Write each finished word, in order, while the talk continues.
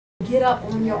get up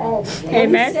on your own.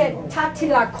 Amen. He said,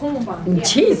 Tatila Kumba.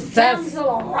 Jesus.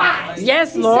 Damsel, arise.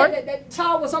 Yes, He Lord. said that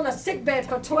child was on a sick bed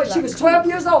for 12. She was 12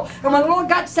 years old. And when the Lord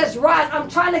God says, rise, I'm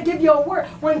trying to give you a word.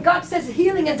 When God says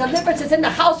healing and deliverance is in the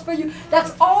house for you,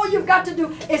 that's all you've got to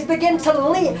do is begin to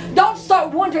lean. Don't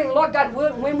start wondering, Lord God,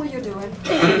 when will you do it?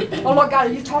 Oh, Lord God,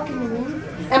 are you talking to me?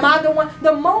 Am I the one?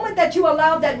 The moment that you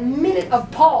allow that minute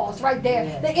of pause right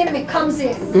there, the enemy comes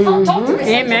in. Talk to me.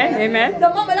 Amen. Amen. The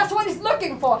moment, that's what he's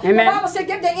looking for. Amen. The Bible said,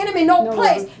 give the enemy no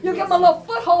place. You give him a little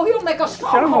foothold, he'll make a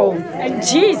stronghold. And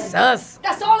Jesus.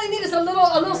 That's all he needs is a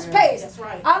little space. That's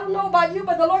right. I don't know about you,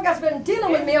 but the Lord God's been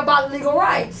dealing with me about legal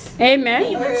rights.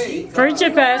 Amen. Preach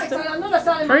it, Pastor. I know that's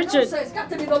not in my Preach notes, it. so it's got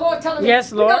to be the Lord telling me.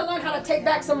 Yes, Lord. We got to learn how to take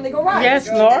back some legal rights. Yes,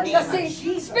 Lord. Now,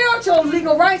 see, spiritual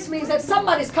legal rights means that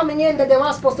somebody's coming in that they're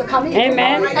not supposed to come in.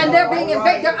 Amen. And they're being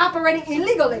invaded. They're operating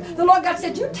illegally. The Lord God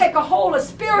said, you take a hold of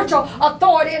spiritual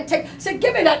authority and say,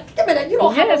 give me that. Give me that. You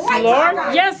don't have a right Lord. to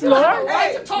act. Yes, You don't have Lord. a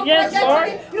right to talk Yes, like that Lord.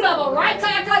 to me. You don't have a right to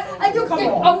act like that. And you can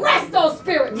arrest those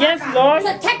spirits. Yes, Lord. He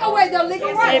said, take away their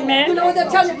legal rights. Amen. You know what they're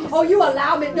telling you? Oh, you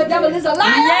allow me. The devil is a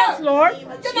liar. Yes, Lord.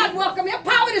 You're not welcome here.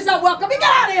 Power is not welcome. You get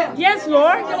out of here. Yes,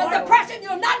 Lord. You're in depression.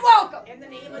 You're not welcome.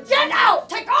 Get out.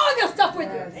 Take all your stuff with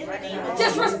you.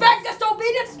 Disrespect,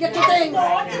 disobedience. Get your things.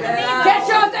 Get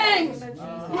your things.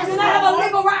 You do not have a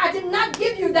legal right. I did not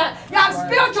give you that. You have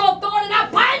spiritual authority, and I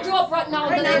bind you up right now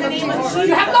in the name of Jesus.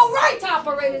 You have no right to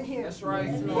operate in here. That's right.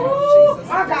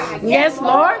 Yes,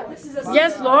 Lord.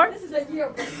 Yes, Lord. This is a year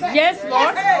of respect. Yes,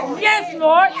 Lord. Yes,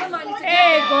 Lord.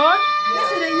 Hey, God.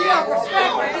 This is a year of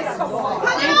respect.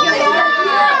 You may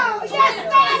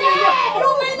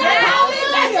not call me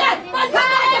this yet, but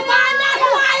you're going to find out who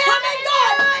I am in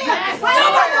God.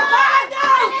 You're going to find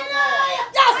out.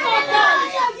 That's what God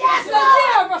is. It's the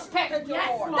year of respect. The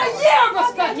year of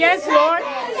respect. Yes, Lord.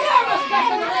 The year of respect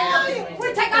in the name of Jesus. We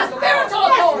take our spiritual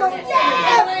authority in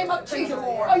the name of Jesus.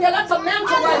 Oh yeah, that's a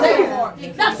mantle right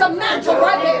there. That's a mantle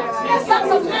right there. That's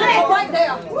a mantle right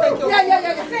there. Yeah.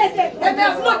 They may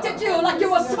have looked at you like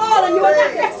you were small and you were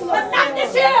nothing, but not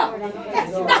this year.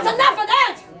 That's enough of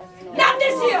that. Not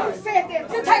this year.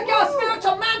 You take your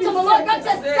spiritual mantle. The Lord God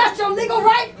says that's your legal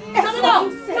right. No.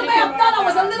 You may have thought I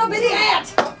was a little bitty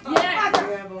ant.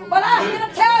 But I'm here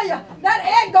to tell you, that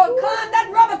ant gonna climb that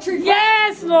rubber tree.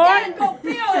 Yes, Lord. And go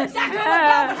build exactly what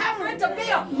God would have for it to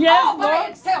build. Yes, all by Lord.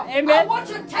 itself. Amen. I want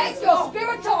you to take your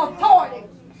spiritual authority.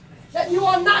 That you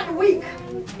are not weak.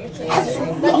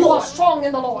 That you are strong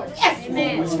in the Lord. Yes.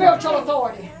 Amen. Spiritual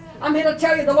authority. I'm here to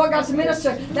tell you, the Lord God's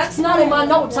minister, that's not in my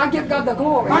notes. I give God the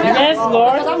glory. Yes,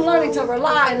 Lord. Because I'm learning to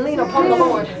rely and lean upon the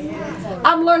Lord.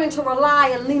 I'm learning to rely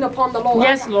and lean upon the Lord.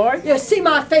 Yes, Lord. You see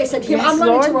my face and hear. Yes, I'm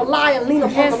learning to Lord. rely and lean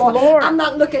upon Yes, the Lord. Lord. I'm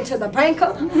not looking to the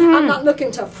banker. I'm not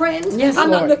looking to friends. Yes, I'm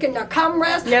not Lord. looking to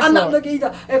comrades. Yes, I'm not Lord. looking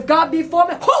either. If God be for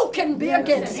me, who can be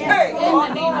against me?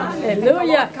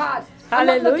 Hallelujah. God. I'm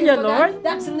not looking Hallelujah, for Lord. that.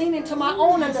 That's leaning to my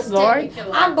own understanding.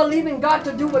 Lord. I'm believing God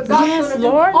to do what God's Yes, going to do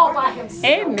Lord. all by himself.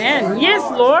 Amen. Yes,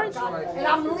 Lord. And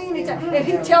I'm leaning to, if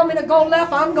he tell me to go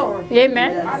left, I'm going.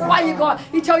 Amen. Why you going?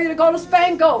 He tell you to go to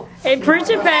Spain, go. Hey, preach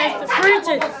it, Pastor. Preach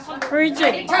it. Preach He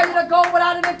it. tell you to go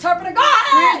without an interpreter, go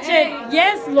ahead. Preach it.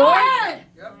 Yes, Go Lord. ahead.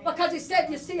 Because he said,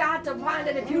 you see, I had to find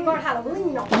it if you learn how to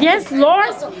lean on it. Yes,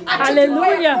 Lord. So I took you way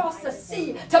Hallelujah. across the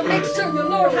sea to make sure you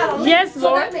learn how to lean. Yes, So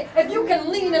Lord. that means if you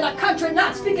can lean in a country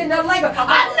not speaking their language,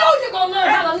 I know you're going to learn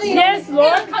how to lean Yes, in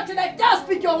Lord. a country that does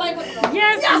speak your language.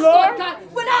 Yes, Lord Lord. God,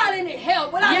 without any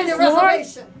help, without Yes, any Lord.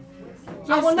 reservation.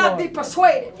 I will not Lord. be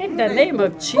persuaded. In the name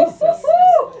of Jesus.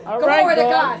 All Glory right, to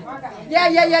Lord. God.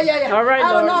 Yeah. All right,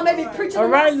 I don't Lord. know, maybe preaching All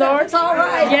to right, myself. Lord. It's all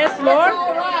right. Yes, Lord. It's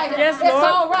all right. Yes, It's Lord.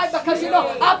 all right because, you know,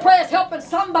 our prayer is helping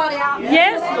somebody out.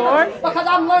 Yes, Lord. Because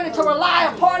I'm learning to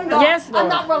rely upon God. Yes, Lord. I'm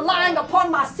not relying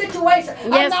upon my situation.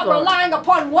 I'm Yes, not Lord. relying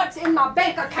upon what's in my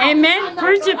bank account. Amen. I'm not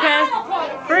Preach it, relying Pastor. upon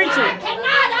it. Preach it. I cannot.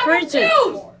 I Preach it.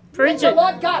 refuse. Preach The it.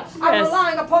 Lord God, I'm Yes.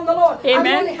 relying upon the Lord. I'm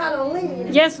Amen. learning how to lean.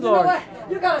 Yes, You know Lord. what?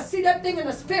 You got to see that thing in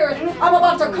the spirit. I'm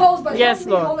about to close, but Yes, help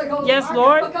me, Lord. Holy Ghost. Yes,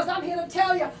 Lord. Because I'm here to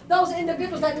tell you, those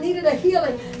individuals that needed a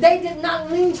healing, they did not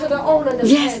lean to their own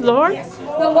understanding. Yes, Lord.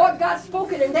 The Lord God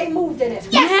spoke it and they moved in it.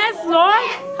 Yes, Lord.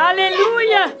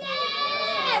 Hallelujah.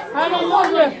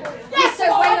 Hallelujah. You say,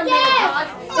 wait a minute, God.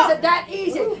 Is it that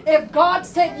easy? If if God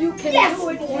said you can do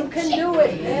it, you can do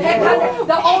it.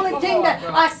 The only thing that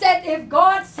I said, if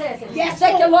God says it. Yes,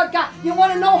 thank you, Lord God. You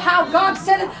want to know how God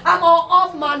said it? I'm all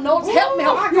off my notes. Help me.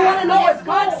 You want to know if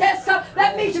God says something?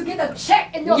 That means you get a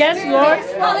check in your spirit. Lord.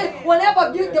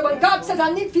 When God says,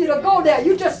 I need for you to go there,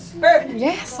 you just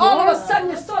all of a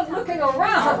sudden you start looking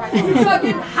around. You start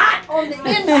getting hot on the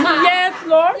inside. Yes,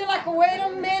 Lord. You're like, wait a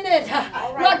minute.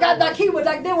 Like he was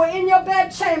like they were in your bed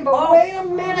chamber. Wait a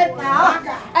minute now.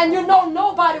 And you know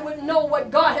nobody would know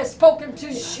what God has spoken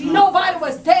to you. Nobody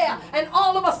was there. And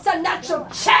all of a sudden that's your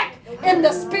check in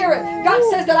the spirit. God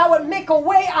says that I would make a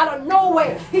way out of no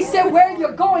way. He said where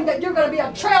you're going that you're going to be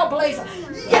a trailblazer.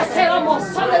 Yes,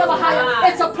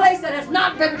 it's a place that has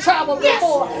not been traveled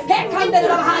before. Thank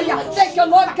you,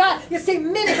 Lord God. You see,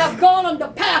 many have gone on the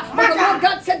path. But the Lord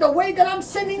God said the way that I'm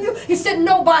sending you, He said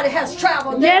nobody has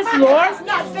traveled. Yes, Lord. It's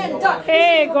not been done.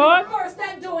 Hey, God. First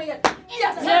at doing it.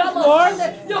 Yes, Lord.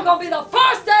 You're going to be the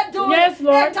first at doing it. Yes,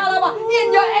 Lord.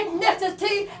 In your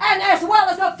ethnicity and as well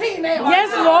as a female.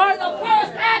 Yes, Lord. The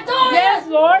first at doing Yes,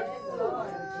 it. Lord.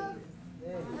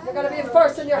 You're going to be the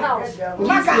first in your house.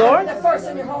 Yes, Lord. The first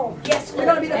in your home. Yes. You're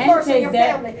going to be the first in your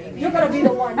family. You're going to be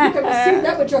the one. You can receive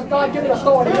that with your God-given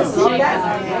authority. Receive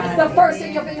that. The first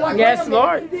in your family. Like, yes,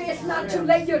 Lord. It's not too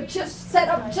late. You're just set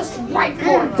up just right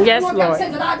for it. Yes, Lord. Lord.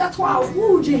 Said that that's why I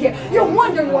wooed you here. You're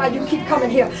wondering why you keep coming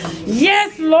here.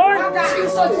 Yes, Lord.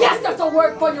 So yes, that's a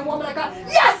word for you, woman of God.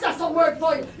 Yes, that's a word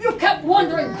for you. You kept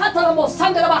wondering, why,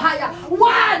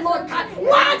 Lord God?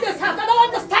 Why this house? I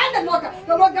don't understand it, Lord God.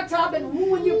 The Lord God said, I've been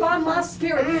wooing you by my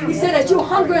spirit. He said that you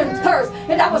hunger and thirst.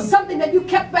 And that was something that you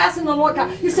kept asking the Lord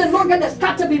God. You said, Lord God, there's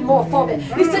got to be more for me.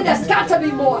 He said, there's got to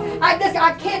be more.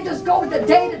 I can't just go with the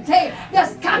day to day.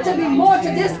 There's got to be more to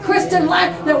this Christian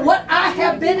life than what I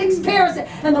have been experiencing.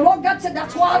 And the Lord God said,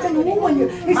 that's why I've been wooing you.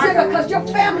 He said, because your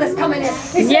family's coming in.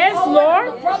 He said, yes,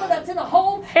 Lord. The brother that's in the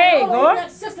home. Hey, Lord.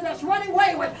 That sister that's running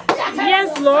wayward.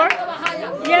 Yes, Lord.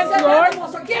 Yes, Lord.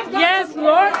 Yes,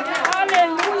 Lord.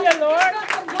 Hallelujah, Lord.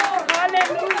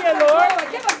 Hallelujah, Lord.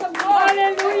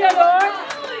 Hallelujah, Lord.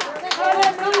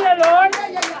 Hallelujah, Lord.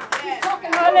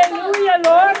 Hallelujah,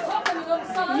 Lord.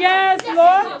 Yes,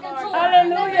 Lord.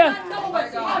 Hallelujah.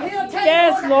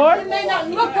 Yes, Lord. It may not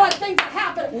look like things are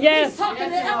happening. Yes. He's talking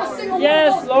to every single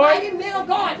yes, one of those Lord. mighty men of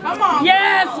God. Come on.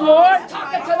 Yes, Lord. He's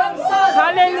talking to them sons.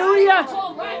 Hallelujah.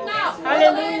 Right now.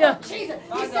 Hallelujah. Jesus.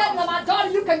 He said to my daughter,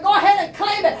 you can go ahead and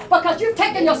claim it because you've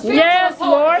taken your spirit. Yes,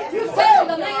 Lord. You said in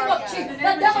the name of Jesus,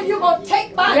 the devil, you're going to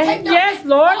take my yes,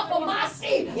 Lord. off of my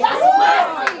seed. That's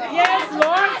my seed. Yes,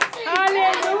 Lord.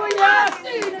 Hallelujah.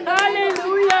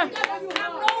 Hallelujah.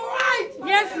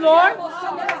 Yes, Lord.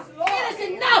 It is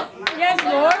enough. Yes,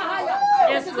 Lord.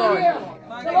 Yes, Lord.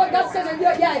 The Lord God said, He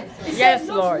yes, said,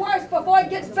 it Lord. looks worse before it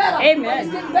gets better. Amen.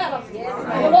 It's getting better.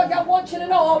 The Lord God wants you to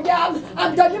know, oh yeah,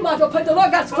 I'm done. You might as well put the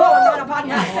Lord God's flowing right about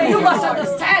now. You must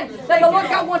understand that the Lord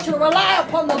God wants you to rely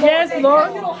upon the Lord. Yes,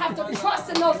 Lord. You don't have to trust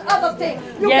in those other things.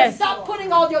 You can stop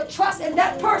putting all your trust in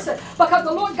that person because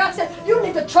the Lord God said, you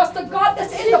need to trust the God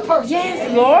that's in the person. Yes,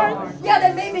 Lord. Yeah,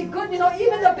 they may be good. You know,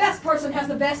 even the best person has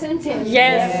the best intent.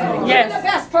 Yes, yes. Even the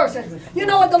best person. You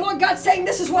know what the Lord God's saying?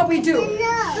 This is what we do.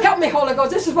 Help me, Holy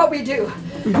Ghost. This is what we do.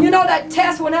 You know that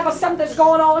test whenever something's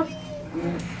going on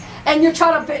and you're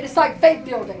trying to, it's like faith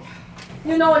building.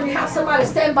 You know, and you have somebody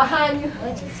stand behind you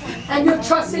and you're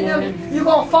trusting them, you're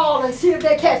going to fall and see if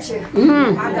they catch you.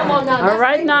 Come on now. All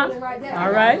right now.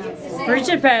 All right. Preach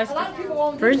it, Pastor. A lot of people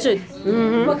won't preach it.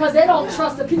 Because they don't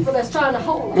trust the people that's trying to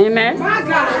hold. Amen. My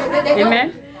God. They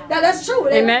Amen. Now that's true.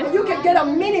 Amen. You can get a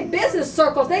many business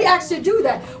circles. They actually do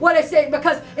that. What they say,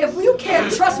 because if you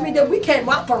can't trust me, then we can't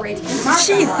operate.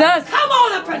 Jesus. Come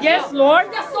on up and yes, Lord.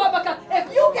 Yes, Lord. Because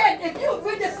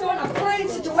we're just doing a plain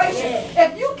situation.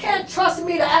 If you can't trust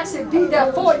me to actually be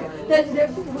there for you, then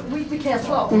we can't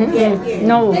flow.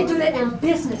 No. They do that in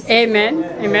business. Amen.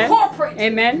 Amen. Corporate.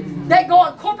 Amen. They go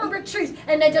on corporate retreats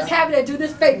and they just have it. They do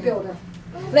this faith building.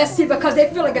 Let's see, because they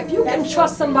feel like if you can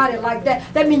trust somebody like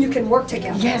that, that means you can work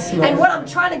together. Yes, Lord. And what I'm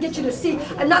trying to get you to see,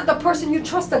 and not the person you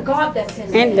trust, the God that's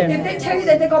in them. If they tell you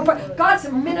that they're going to pray, God's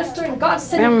ministering, God's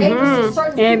sending angels to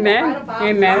certain people right about.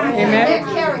 Amen. Amen. They're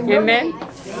carrying your name.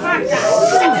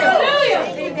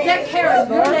 They're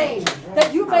carrying your name.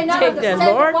 That you may not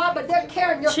understand why, but they're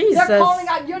carrying your name. They're calling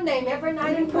out your name every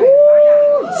night in prayer.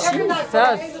 Every night for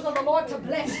the angels of the Lord to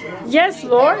bless you. Yes,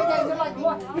 Lord. Every day you're like,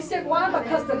 Lord. He said, why?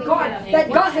 Because that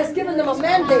God has given them a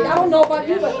mandate. I don't know about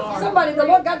you, but the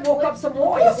Lord God woke up some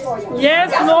warriors for you.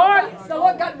 Yes, Lord. The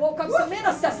Lord God woke up some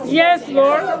intercessors. Yes,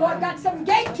 Lord. The Lord got some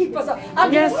gatekeepers.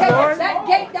 I'm yes, just saying, Lord. that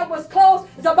gate that was closed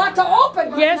is about to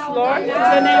open right yes, now. Lord. It's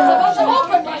about to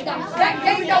open right now. That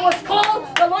gate that was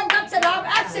closed, the Lord God said, I'm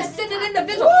actually sitting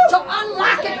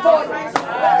unlock it for you.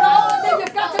 The only thing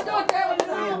you've got to do is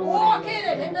walk in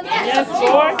it in the name of Jesus.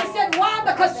 Lord. He said, why?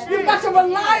 Because you've got to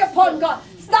rely upon God.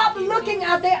 Stop looking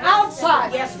at the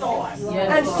outside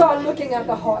and start looking at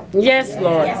the heart. Yes,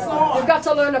 Lord. You've got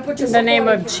to learn to put yourself In the name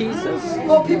on. of Jesus.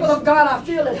 Oh, people of God, I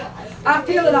feel it. I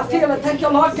feel it. I feel it. Thank you,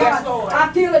 Lord God.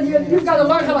 I feel it. You've got to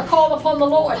learn how to call upon the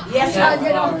Lord. Yes, you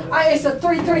know, it's a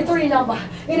 333 number.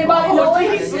 Anybody know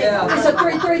it? It's a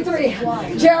 333.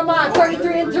 Jeremiah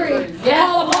 33:3.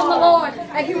 Call upon the Lord,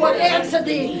 and He will answer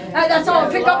thee. And that's all.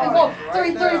 Pick up and go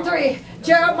 333.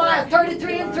 Jeremiah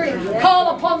 33:3.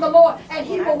 Call upon the Lord, and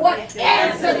He will what?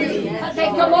 Answer thee.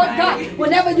 Thank you, Lord God.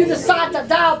 Whenever you decide to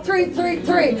dial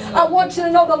 333, I want you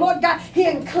to know the Lord God, He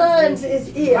inclines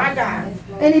His ear. My God.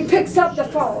 And He picks up the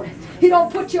phone. He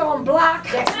don't put you on block.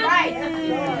 That's right.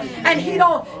 And He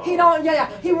will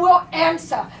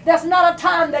answer. There's not a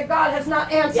time that God has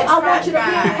not answered. I want you to be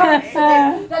encouraged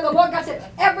today that the Lord God said,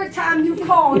 every time you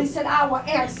call, He said, I will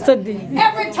answer.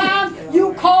 Every time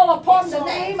you call upon the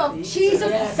name of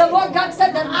Jesus, the Lord God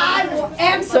said that I will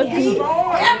answer thee.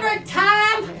 Every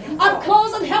time, I'm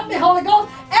closing, help me, Holy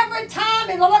Ghost. Every time,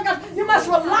 in the Lord God, you must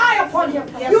rely upon Him.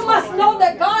 You must know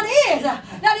that God is,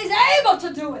 that He's able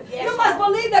to do it. You must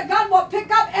believe that God will pick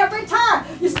up every time.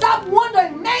 You stop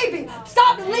wondering, maybe.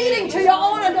 Stop leading to your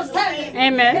own understanding.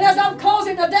 Amen. And as I'm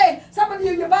closing today, some of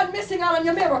you, you're about missing out on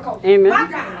your miracle. Amen. My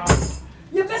God.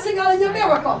 You're missing out on your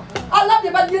miracle. I love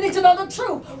you, but you need to know the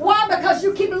truth. Why? Because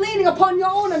you keep leaning upon your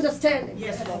own understanding.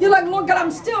 You're like, Lord God,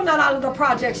 I'm still not out of the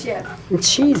projects yet.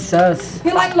 Jesus.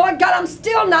 You're like, Lord God, I'm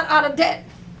still not out of debt.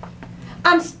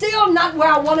 I'm still not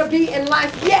where I want to be in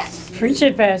life yet. Preach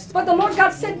it, Pastor. But the Lord God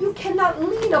said you cannot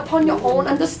lean upon your own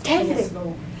understanding.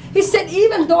 He said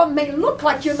even though it may look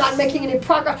like you're not making any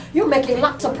progress, you're making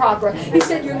lots of progress. He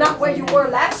said you're not where you were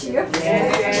last year.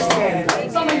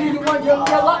 Some of you, you're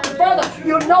a lot further.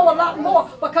 You'll know a lot more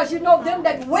because you know them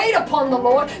that wait upon the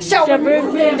Lord shall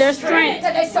renew their strength.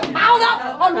 And they shall mount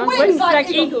up on wings like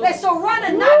eagles. They shall run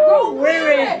and not grow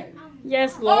weary.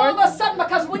 Yes, All Lord. of a sudden,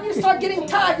 because when you start getting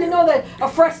tired, you know that a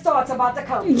fresh start's about to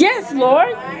come. Yes,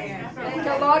 Lord. Thank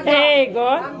you, Lord God. Hey,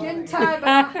 God. I'm getting tired, but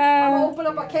I'm going to open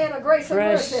up a can of grace and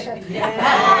mercy.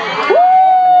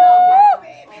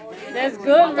 That's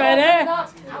good right there.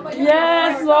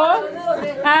 Yes, Lord.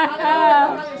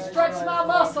 Stretch my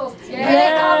muscles.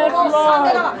 Yes,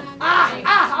 Lord.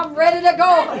 I'm ready to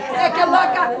go. Thank you,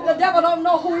 Lord God. The devil don't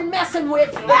know who he's messing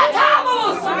with. Because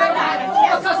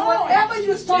whenever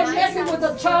you start messing with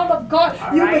a child of God,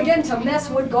 you begin to mess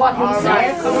with God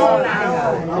Himself.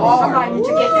 Somebody need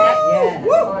to get that.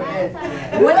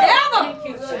 Whenever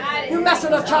you mess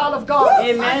with a child of God,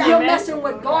 you're messing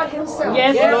with God Himself.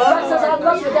 Yes, Lord. God says, I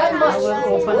love you that much.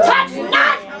 Touch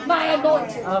not my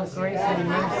anointing.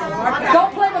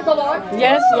 Don't play with the Lord.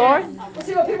 Yes, Lord. You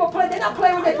see, when people play, they're not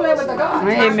playing with, they play with the God.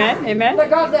 Amen. Amen. The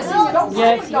God that's in you. Don't play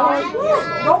Yes, with God.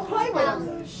 Don't play with Him.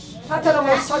 That's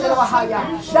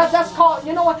called,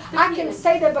 you know what? I can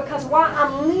say that because why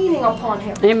I'm leaning upon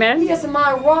Him. Amen. He is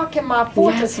my rock and my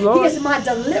fortress. Yes, Lord. He is my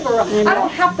deliverer. Amen. I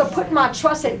don't have to put my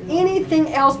trust in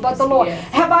anything else but the Lord. Yes.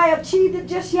 Have I achieved it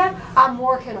just yet? I'm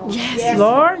working on it. Yes,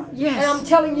 Lord. Yes. And I'm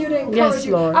telling you to encourage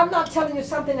you. Lord. I'm not telling you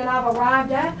something that I've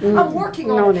arrived at. I'm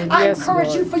working on it. I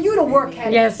encourage you for you to work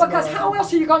at it. Because how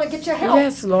else are you going to get your help?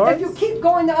 Yes, Lord. If you keep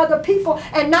going to other people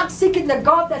and not seeking the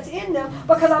God that's in them,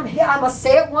 because I'm here, I must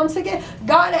say it once again.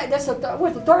 God, that's the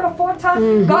third or fourth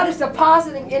time, God is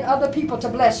depositing in other people to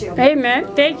bless you. Amen.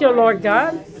 Thank you, Lord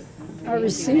God. I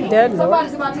receive that, Lord.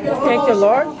 Somebody's about to get a promotion. Thank you,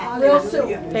 Lord. Real soon.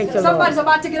 Thank you, Lord. Somebody's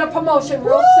about to get a promotion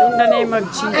real soon. In the name of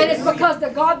Jesus. And it's because the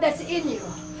God that's in you.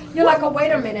 You're like, oh, wait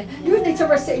a minute. You need to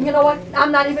receive. You know what? I'm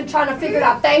not even trying to figure it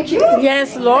out. Thank you.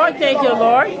 Yes, Lord. Thank you,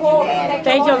 Lord.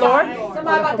 Thank you, Lord.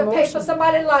 Somebody about to pay for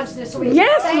somebody's lunch this week.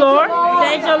 Yes, Thank Lord. You, Lord.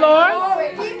 Thank you, Lord.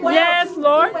 Glory. Well. Yes,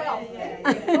 Lord.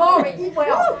 Glory, eat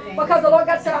well. Because the Lord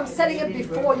God said, I'm setting it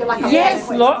before you like a yes,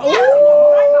 banquet. Lord. Yes,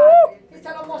 Lord.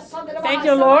 Thank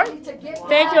you, Lord.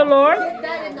 Thank you, Lord.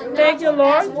 Thank you,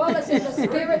 Lord. As well as in the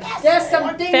spirit. There's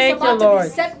some things Thank about you, to Lord. be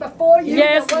set before you.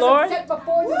 Yes, that wasn't Lord. Set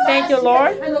before you Thank you, last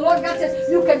Lord. year. And the Lord God says,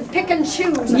 you can pick and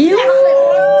choose. You.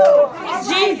 Hallelujah.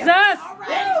 Jesus.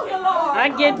 I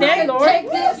get that, Lord.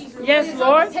 Take this. Yes,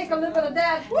 Lord. Take a little bit of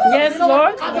that. Yes, You know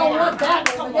Lord. what? I don't want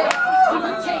that over there. I'm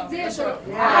going to take this.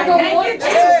 I don't want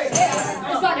this.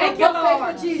 It's like a buffet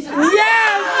for Jesus.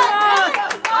 Yes, Lord.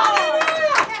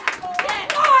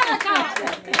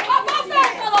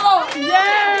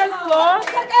 Yes, Lord.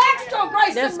 Take extra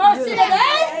grace That's and mercy good.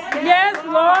 today. Yes,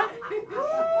 Lord.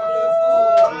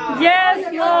 Yes,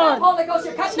 Lord. Holy Ghost,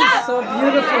 you're cutting She's up. so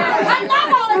beautiful. Cutting up,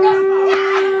 Holy Ghost. Hey.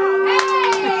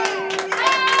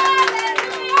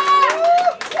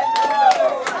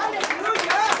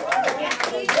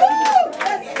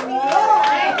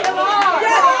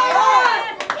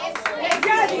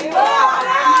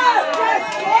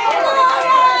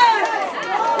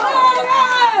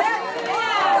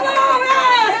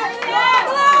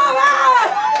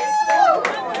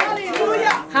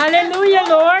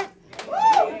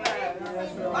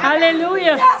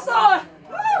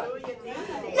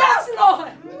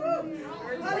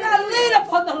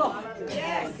 Lord.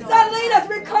 That lead us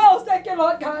be close. Thank you,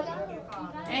 Lord God.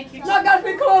 Lord God,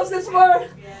 we close this word.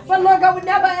 But Lord God, we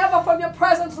never ever from your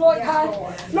presence, Lord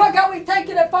God. Lord God, we thank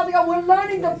you that, Father God, we're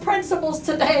learning the principles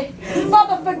today.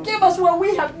 Father, forgive us when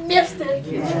we have missed it.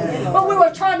 When we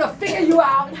were trying to figure you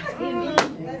out.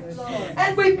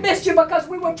 And we missed you because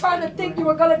we were trying to think you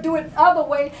were going to do it the other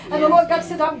way. And the Lord God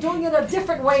said, I'm doing it a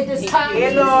different way this time.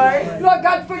 Lord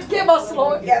God, forgive us,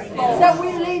 Lord. That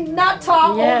we lean not to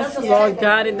our own understanding. Lord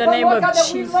God, in the name of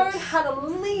Jesus. We learn how to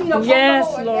lean upon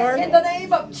the Lord. In the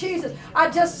name of Jesus. I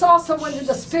just saw someone in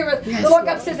the spirit. The Lord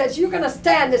God says that you're going to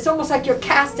stand. It's almost like you're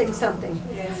casting something.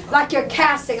 Like you're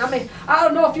casting. I mean, I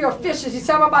don't know if you're fishes. You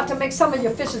said I'm about to make some of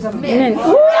your fishes of men.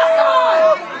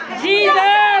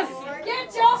 Jesus!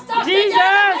 Get your stuff together.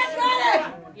 Get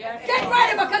ready. Get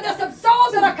ready because there's some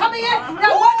souls that are coming in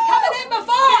that weren't coming in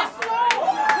before.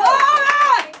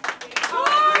 Glory!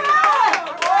 Glory!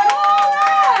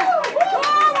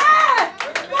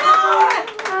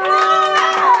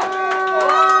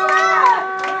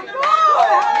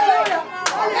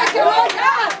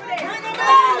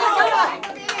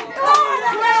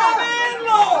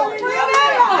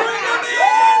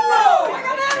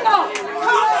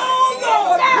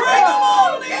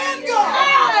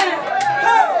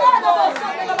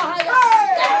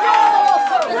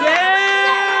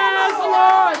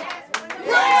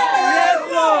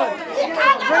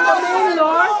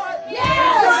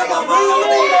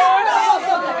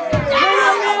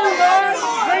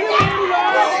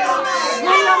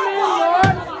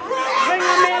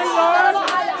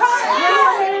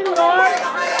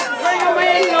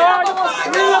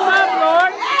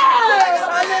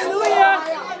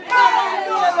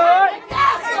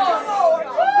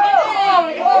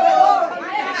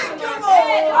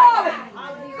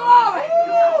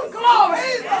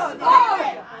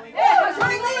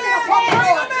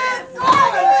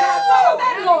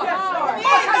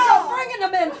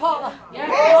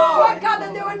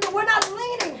 We're not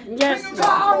leaning. Yes,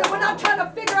 Lord. We're not trying to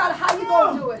figure out how you're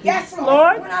going to do it. Yes,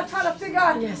 Lord. We're not trying to figure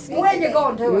out when you're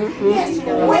going to do it. Yes,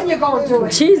 when you're going to do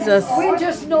it. Jesus. We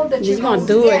just know that you're going to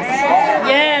do it.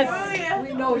 Yes.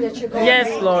 We know that you're going to do it. Yes,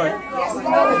 We Lord.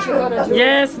 know that you're going to do it.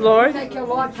 Yes, Lord. Thank you,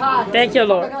 Lord God. Thank you,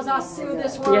 Lord. Because I seal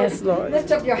this word. Yes, Lord.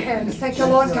 Lift up your hands. Thank you,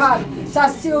 Lord God. So I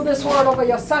seal this word over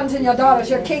your sons and your daughters,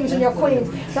 your kings and your queens.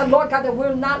 That, Lord God, that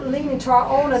we're not leaning to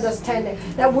our own understanding.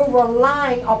 That we're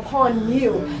relying upon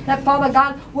you. That, Father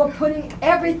God, we're putting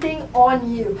everything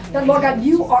on you. That, Lord God,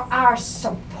 you are our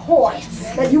support.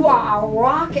 That you are our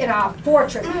rock and our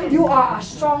fortress. You are our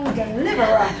strong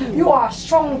deliverer. You are a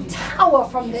strong tower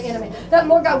from the enemy. That,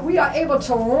 Lord God, we are able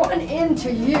to run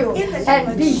into you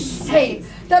and be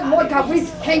safe. That, Lord God, we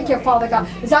thank you, Father God,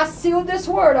 as I seal this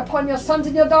word upon your sons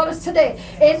and your daughters today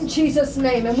in Jesus'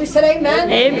 name. And we said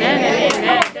amen. Amen.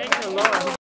 Amen. Thank you, Lord.